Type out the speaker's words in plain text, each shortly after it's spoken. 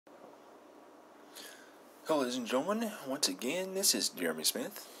Hello ladies and gentlemen, once again this is Jeremy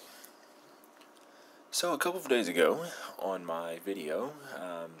Smith. So a couple of days ago on my video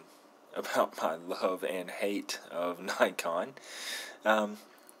about my love and hate of Nikon,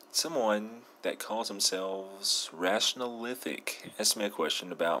 someone that calls themselves Rationalific asked me a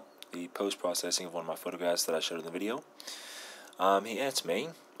question about the post-processing of one of my photographs that I showed in the video. He asked me,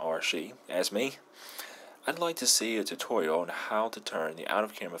 or she asked me, I'd like to see a tutorial on how to turn the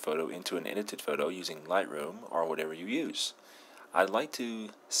out-of-camera photo into an edited photo using Lightroom or whatever you use. I'd like to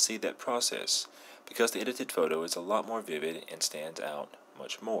see that process because the edited photo is a lot more vivid and stands out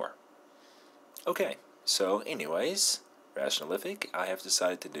much more. Okay, so anyways, Rationalific, I have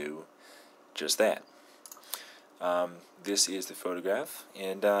decided to do just that. This is the photograph,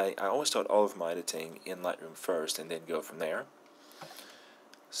 and I always start all of my editing in Lightroom first and then go from there.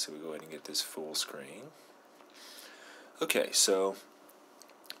 So we go ahead and get this full screen. Okay, so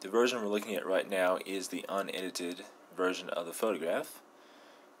the version we're looking at right now is the unedited version of the photograph.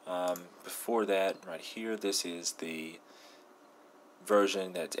 Before that, right here, this is the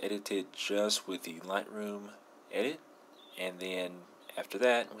version that's edited just with the Lightroom edit, and then after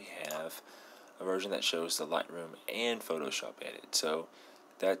that we have a version that shows the Lightroom and Photoshop edit. So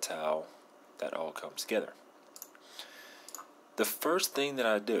that's how that all comes together. The first thing that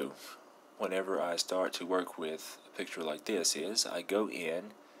I do whenever I start to work with a picture like this is I go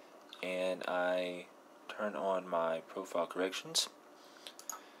in and I turn on my profile corrections,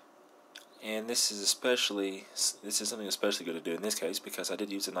 and this is something especially good to do in this case because I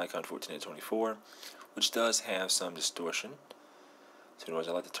did use the Nikon 14-24, which does have some distortion. So anyways,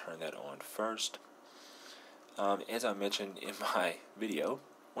 I like to turn that on first. As I mentioned in my video,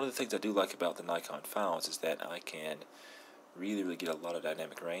 one of the things I do like about the Nikon files is that I can really get a lot of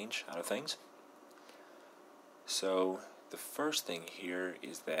dynamic range out of things. So the first thing here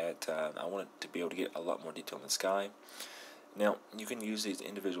is that I want it to be able to get a lot more detail in the sky. Now you can use these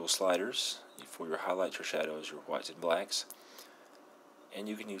individual sliders for your highlights, your shadows, your whites and blacks, and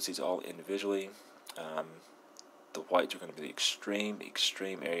you can use these all individually. The whites are going to be the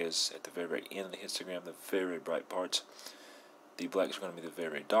extreme areas at the very end of the histogram, the very bright parts. The blacks are going to be the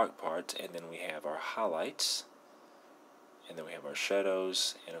very dark parts, and then we have our highlights. And then we have our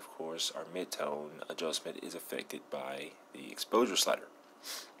shadows, and of course our mid-tone adjustment is affected by the exposure slider.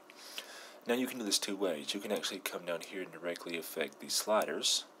 Now you can do this two ways. You can actually come down here and directly affect these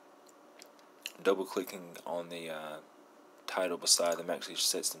sliders. Double clicking on the title beside them actually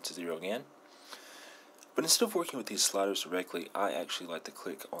sets them to 0 again. But instead of working with these sliders directly, I actually like to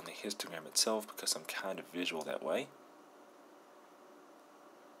click on the histogram itself because I'm kind of visual that way.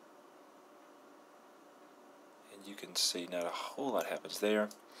 You can see not a whole lot happens there.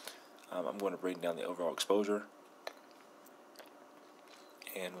 I'm going to bring down the overall exposure,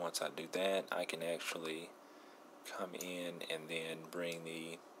 and once I do that, I can actually come in and then bring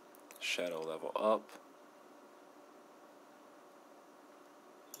the shadow level up,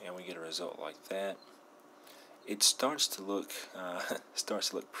 and we get a result like that. It starts to look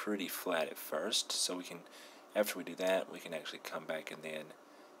pretty flat at first, so we can, after we do that, we can actually come back and then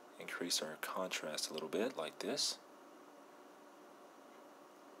increase our contrast a little bit like this.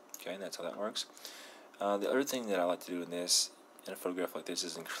 Okay, and that's how that works. The other thing that I like to do in a photograph like this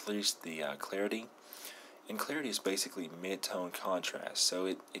is increase the clarity. And clarity is basically mid-tone contrast, so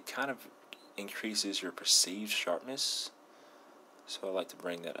it kind of increases your perceived sharpness. So I like to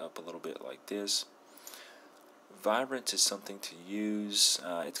bring that up a little bit like this. Vibrance is something to use.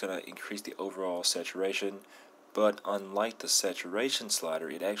 It's going to increase the overall saturation, but unlike the saturation slider,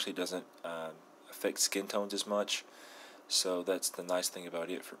 it actually doesn't affect skin tones as much. So that's the nice thing about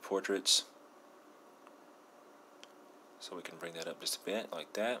it for portraits. So we can bring that up just a bit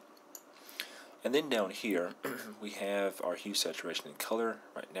like that. And then down here we have our hue, saturation, and color.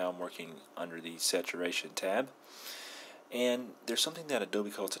 Right now I'm working under the saturation tab. And there's something that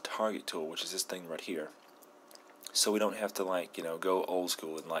Adobe calls a target tool, which is this thing right here. So we don't have to go old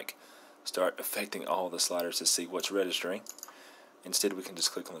school and start affecting all the sliders to see what's registering. Instead, we can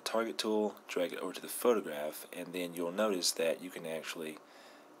just click on the target tool, drag it over to the photograph, and then you'll notice that you can actually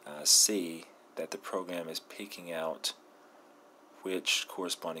see that the program is picking out which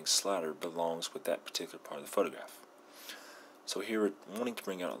corresponding slider belongs with that particular part of the photograph. So here we're wanting to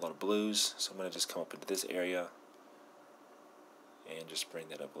bring out a lot of blues, so I'm going to just come up into this area and just bring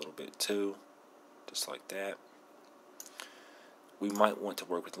that up a little bit too, just like that. We might want to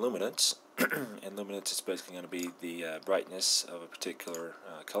work with luminance, and luminance is basically going to be the brightness of a particular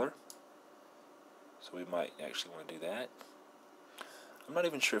color. So we might actually want to do that. I'm not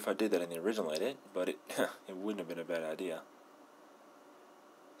even sure if I did that in the original edit, but it wouldn't have been a bad idea.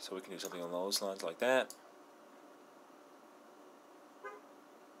 So we can do something along those lines like that.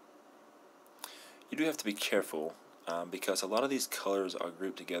 you do have to be careful because a lot of these colors are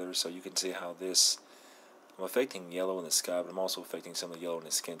grouped together, so you can see how this, I'm affecting yellow in the sky, but I'm also affecting some of the yellow in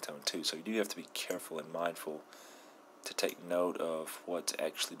the skin tone too, so you do have to be careful and mindful to take note of what's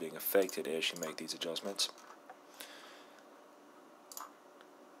actually being affected as you make these adjustments.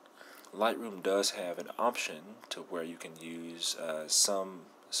 Lightroom does have an option to where you can use some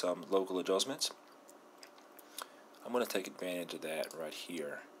local adjustments. I'm going to take advantage of that right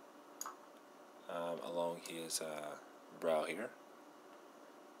here along his brow here.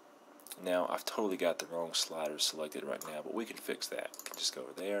 Now I've totally got the wrong sliders selected right now, but we can fix that. I can just go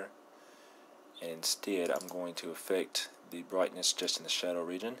over there, and instead I'm going to affect the brightness just in the shadow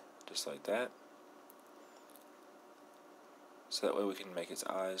region, just like that. So that way we can make his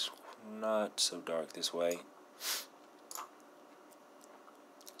eyes not so dark this way.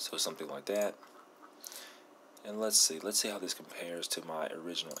 So something like that. And let's see how this compares to my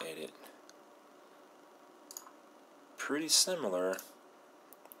original edit. Pretty similar,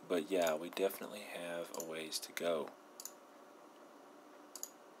 but yeah, we definitely have a ways to go.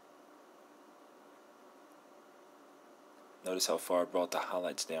 Notice how far I brought the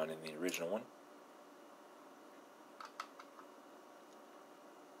highlights down in the original one.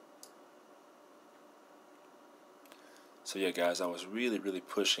 So yeah, guys, I was really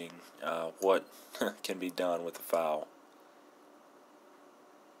pushing what can be done with the file.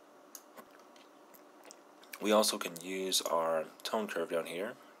 We also can use our tone curve down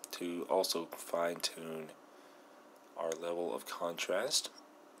here to also fine-tune our level of contrast.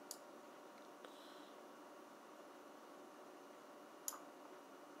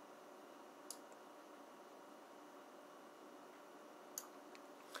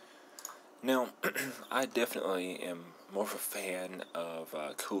 Now, I definitely am more of a fan of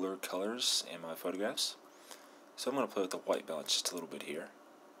cooler colors in my photographs, so I'm going to play with the white balance just a little bit here.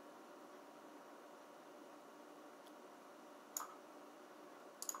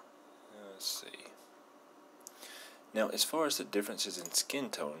 Let's see. Now, as far as the differences in skin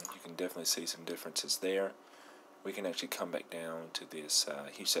tone, you can definitely see some differences there. We can actually come back down to this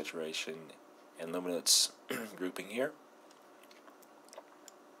hue saturation and luminance grouping here.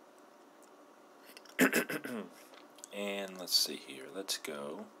 And let's see here, let's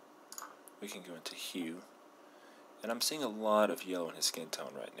go, we can go into hue, and I'm seeing a lot of yellow in his skin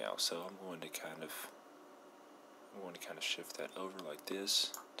tone right now, so I'm going to kind of shift that over like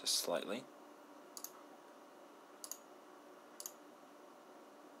this, just slightly.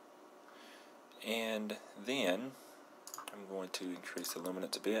 And then I'm going to increase the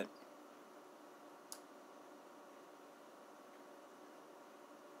luminance a bit.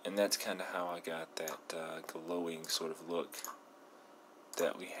 And that's kind of how I got that glowing sort of look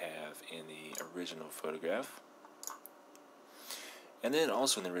that we have in the original photograph. And then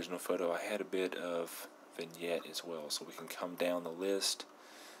also in the original photo I had a bit of vignette as well, so we can come down the list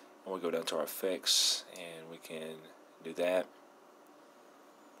and we'll go down to our effects and we can do that.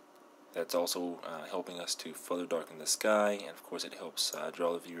 That's also helping us to further darken the sky, and of course it helps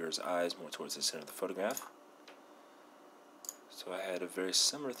draw the viewer's eyes more towards the center of the photograph. So I had a very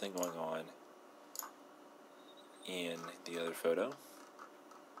similar thing going on in the other photo,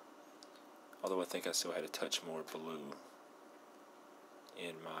 although I think I still had a touch more blue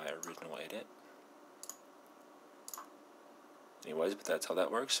in my original edit. Anyways, but that's how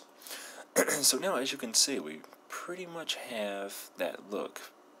that works. So now, as you can see, we pretty much have that look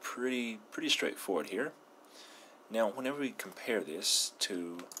pretty straightforward here. Now, whenever we compare this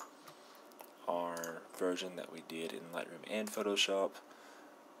to our version that we did in Lightroom and Photoshop,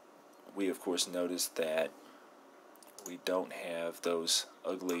 we of course notice that we don't have those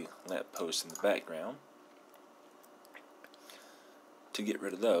ugly lamp posts in the background. To get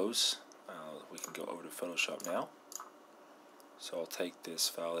rid of those, we can go over to Photoshop now. So I'll take this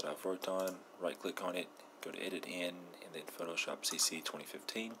file that I've worked on, right click on it, go to Edit In, and then Photoshop CC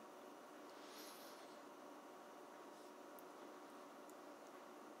 2015.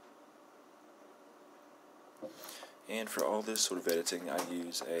 And for all this sort of editing, I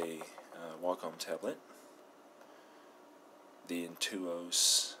use a Wacom tablet, the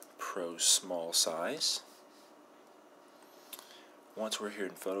Intuos Pro small size. Once we're here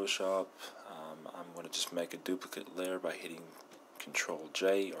in Photoshop, I'm going to just make a duplicate layer by hitting Ctrl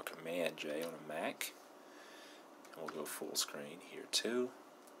J or Command J on a Mac. And we'll go full screen here too.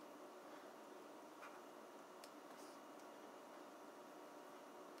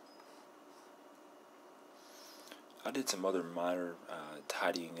 I did some other minor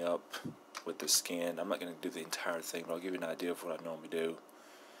tidying up with the skin. I'm not going to do the entire thing, but I'll give you an idea of what I normally do.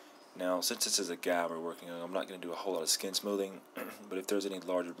 Now, since this is a guy we're working on, I'm not going to do a whole lot of skin smoothing, but if there's any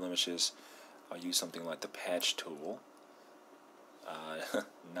larger blemishes, I'll use something like the patch tool.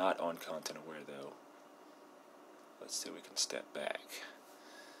 Not on content aware though. Let's see if we can step back.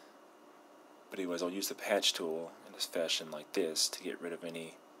 But anyways, I'll use the patch tool in this fashion like this to get rid of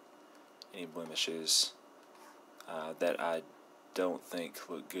any blemishes that I don't think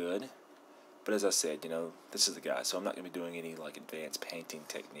look good. But as I said, you know, this is the guy, so I'm not going to be doing any like advanced painting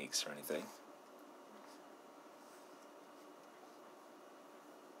techniques or anything.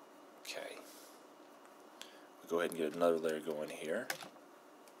 Okay. We'll go ahead and get another layer going here.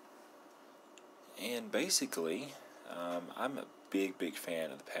 And basically, I'm a big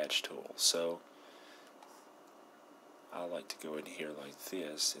fan of the patch tool, so I like to go in here like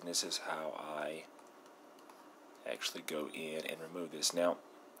this, and this is how I actually go in and remove this. Now,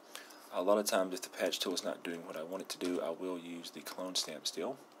 a lot of times if the patch tool is not doing what I want it to do, I will use the clone stamp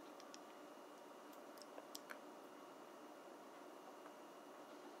still.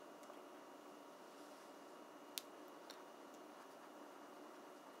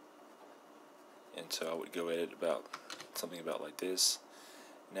 And so I would go at it about something about like this.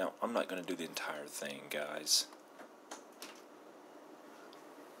 Now, I'm not going to do the entire thing, guys.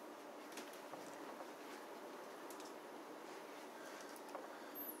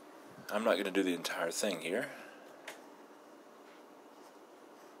 I'm not going to do the entire thing here.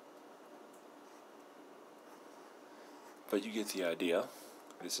 But you get the idea.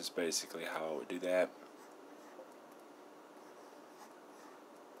 This is basically how I would do that.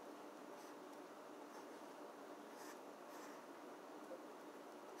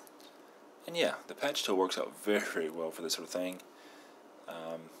 And yeah, the patch tool works out very well for this sort of thing.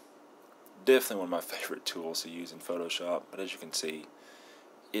 Definitely one of my favorite tools to use in Photoshop, but as you can see,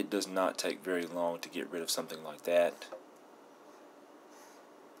 it does not take very long to get rid of something like that.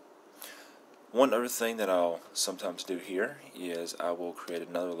 One other thing that I'll sometimes do here is I will create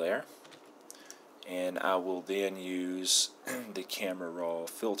another layer, and I will then use the camera raw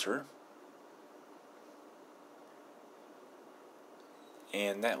filter,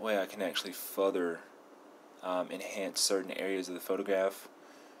 and that way I can actually further enhance certain areas of the photograph.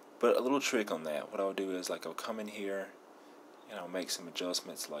 But a little trick on that, what I'll do is like I'll come in here and I'll make some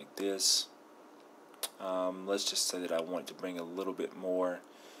adjustments like this. Let's just say that I want to bring a little bit more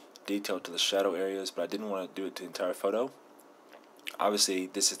detail to the shadow areas, but I didn't want to do it to the entire photo. Obviously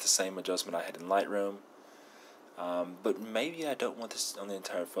this is the same adjustment I had in Lightroom, but maybe I don't want this on the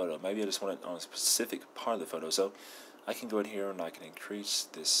entire photo. Maybe I just want it on a specific part of the photo. So I can go in here and I can increase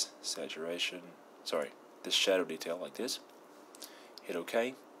this this shadow detail like this. Hit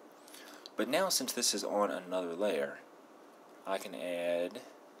OK. But now, since this is on another layer, I can add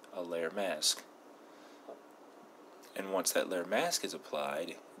a layer mask. And once that layer mask is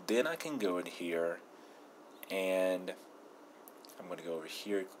applied, then I can go in here and I'm going to go over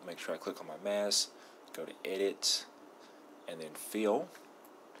here, make sure I click on my mask, go to Edit, and then Fill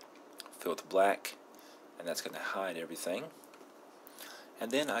to black, and that's going to hide everything.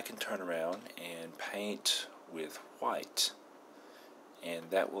 And then I can turn around and paint with white,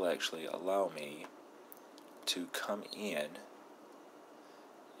 and that will actually allow me to come in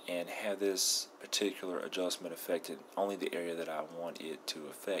and have this particular adjustment affected only the area that I want it to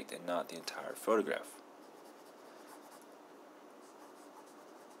affect and not the entire photograph.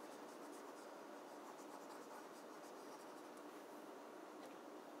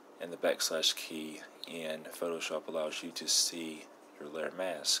 And the backslash key in Photoshop allows you to see your layer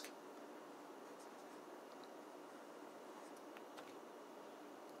mask.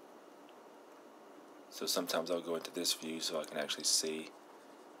 So sometimes I'll go into this view so I can actually see,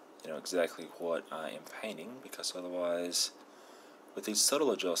 you know, exactly what I am painting, because otherwise with these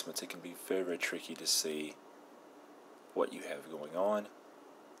subtle adjustments it can be very tricky to see what you have going on.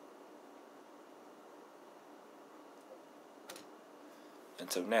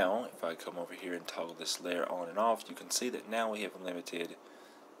 And so now if I come over here and toggle this layer on and off, you can see that now we have limited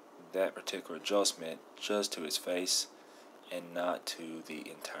that particular adjustment just to his face and not to the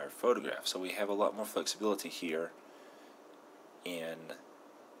entire photograph. So we have a lot more flexibility here in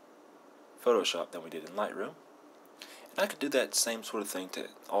Photoshop than we did in Lightroom. And I could do that same sort of thing to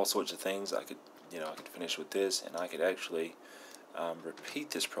all sorts of things. I could, you know, I could finish with this, and I could actually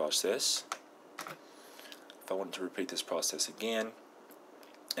repeat this process. If I wanted to repeat this process again,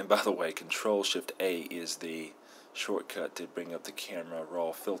 and by the way, Ctrl-Shift-A is the shortcut to bring up the camera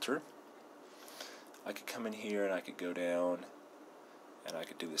raw filter. I could come in here and I could go down and I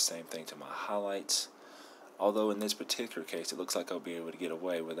could do the same thing to my highlights. Although in this particular case it looks like I'll be able to get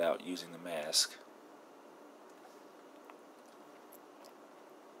away without using the mask.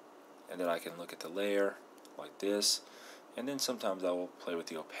 And then I can look at the layer like this. And then sometimes I will play with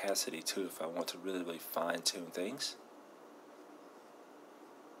the opacity too if I want to really fine-tune things.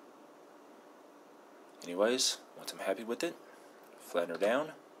 Anyways, once I'm happy with it, flatten her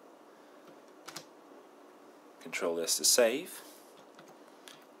down. Ctrl S to save.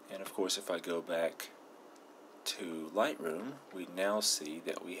 And of course, if I go back to Lightroom, we now see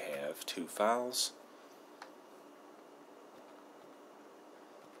that we have two files.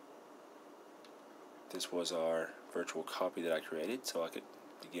 This was our virtual copy that I created, so I could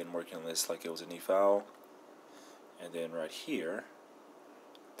begin working on this like it was a new file. And then right here,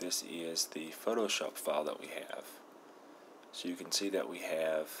 this is the Photoshop file that we have. So you can see that we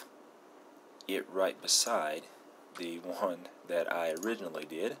have it right beside the one that I originally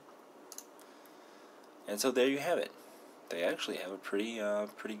did. And so there you have it. They actually have a pretty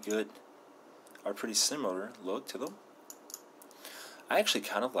good, or pretty similar look to them. I actually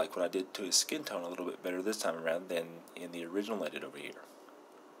kind of like what I did to his skin tone a little bit better this time around than in the original edit over here.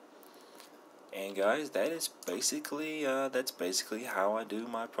 And guys, that is basically that's basically how I do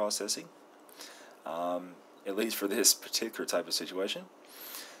my processing, at least for this particular type of situation.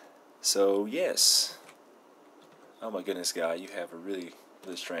 So yes, oh my goodness, guy, you have a really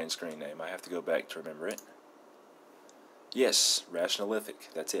strange screen name. I have to go back to remember it. Yes,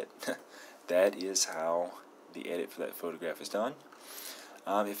 rationalithic. That's it. That is how the edit for that photograph is done.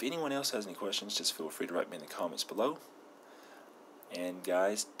 If anyone else has any questions, just feel free to write me in the comments below. And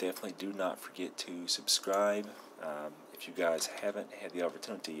guys, definitely do not forget to subscribe. If you guys haven't had the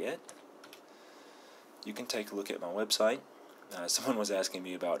opportunity yet, you can take a look at my website. Someone was asking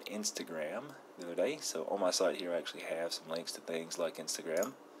me about Instagram the other day, so on my site here I actually have some links to things like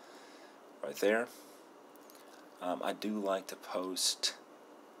Instagram right there. I do like to post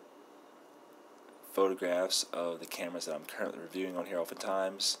photographs of the cameras that I'm currently reviewing on here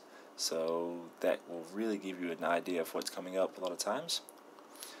oftentimes, so that will really give you an idea of what's coming up a lot of times.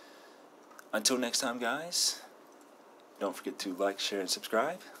 Until next time, guys, don't forget to like, share, and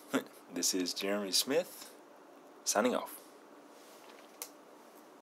subscribe. This is Jeremy Smith, signing off.